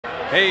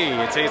Hey,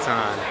 it's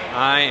Etan.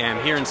 I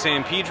am here in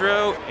San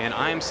Pedro, and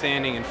I'm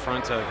standing in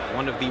front of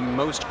one of the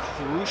most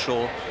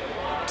crucial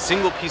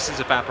single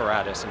pieces of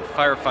apparatus in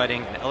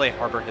firefighting in LA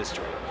Harbor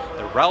history,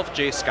 the Ralph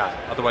J. Scott,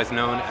 otherwise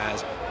known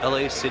as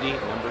LA City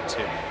No.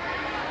 2.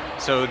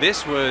 So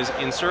this was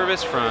in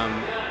service from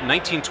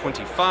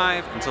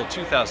 1925 until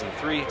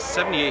 2003,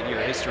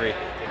 78-year history.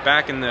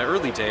 Back in the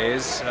early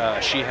days,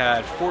 she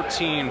had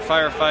 14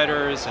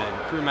 firefighters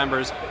and crew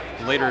members,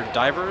 later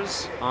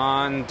divers,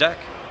 on deck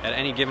at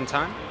any given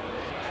time.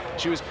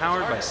 She was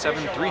powered by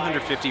 7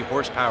 350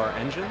 horsepower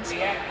engines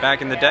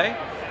back in the day,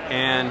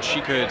 and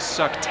she could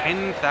suck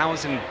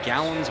 10,000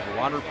 gallons of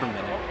water per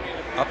minute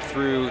up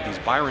through these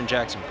Byron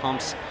Jackson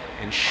pumps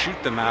and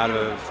shoot them out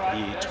of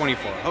the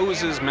 24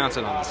 hoses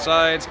mounted on the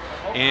sides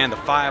and the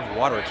 5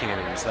 water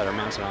cannons that are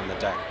mounted on the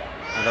deck.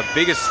 And the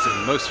biggest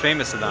and most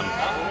famous of them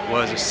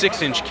was a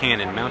 6-inch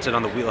cannon mounted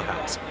on the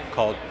wheelhouse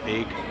called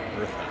Big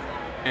Bertha.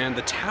 And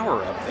the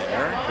tower up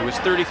there, it was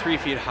 33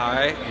 feet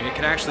high, and it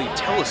could actually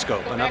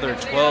telescope another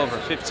 12 or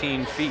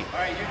 15 feet.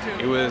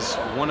 It was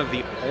one of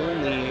the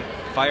only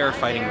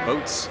firefighting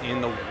boats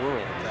in the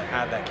world that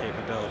had that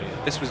capability.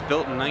 This was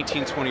built in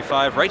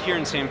 1925 right here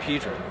in San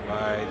Pedro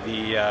by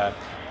the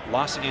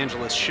Los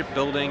Angeles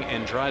Shipbuilding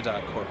and Dry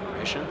Dock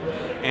Corporation,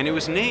 and it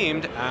was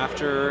named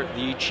after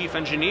the chief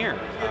engineer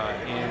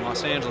in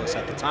Los Angeles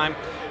at the time.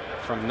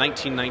 From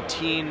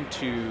 1919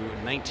 to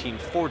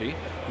 1940,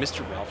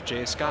 Mr. Ralph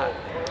J. Scott.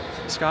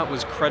 Scott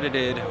was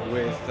credited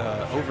with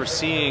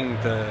overseeing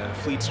the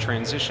fleet's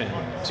transition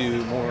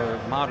to more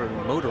modern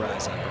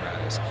motorized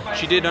apparatus.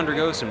 She did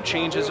undergo some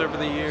changes over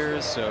the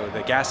years, so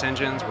the gas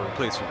engines were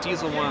replaced with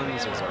diesel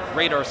ones, there was a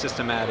radar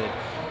system added,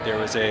 there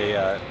was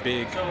a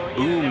big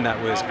boom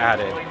that was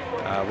added,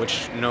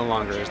 which no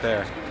longer is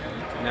there.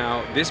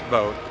 Now, this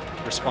boat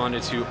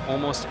responded to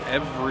almost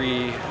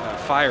every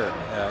fire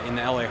in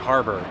the LA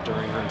Harbor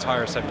during her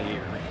entire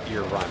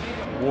 70-year run.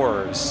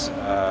 Wharves,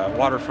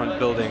 waterfront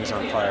buildings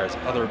on fires,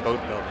 other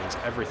boat buildings,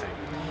 everything.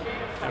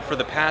 And for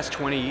the past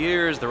 20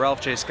 years, the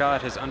Ralph J.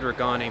 Scott has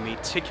undergone a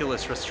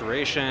meticulous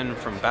restoration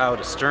from bow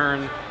to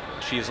stern.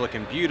 She is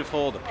looking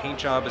beautiful, the paint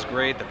job is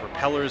great, the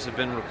propellers have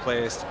been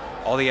replaced,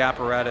 all the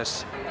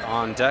apparatus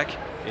on deck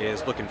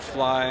is looking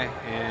fly,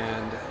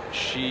 and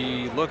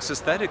she looks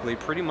aesthetically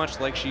pretty much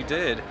like she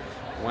did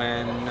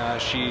when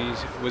she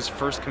was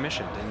first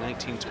commissioned in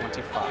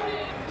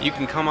 1925. You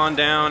can come on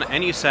down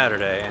any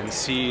Saturday and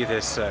see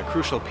this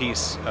crucial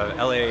piece of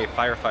LA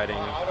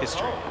firefighting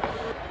history.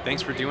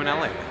 Thanks for doing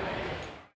LA with me.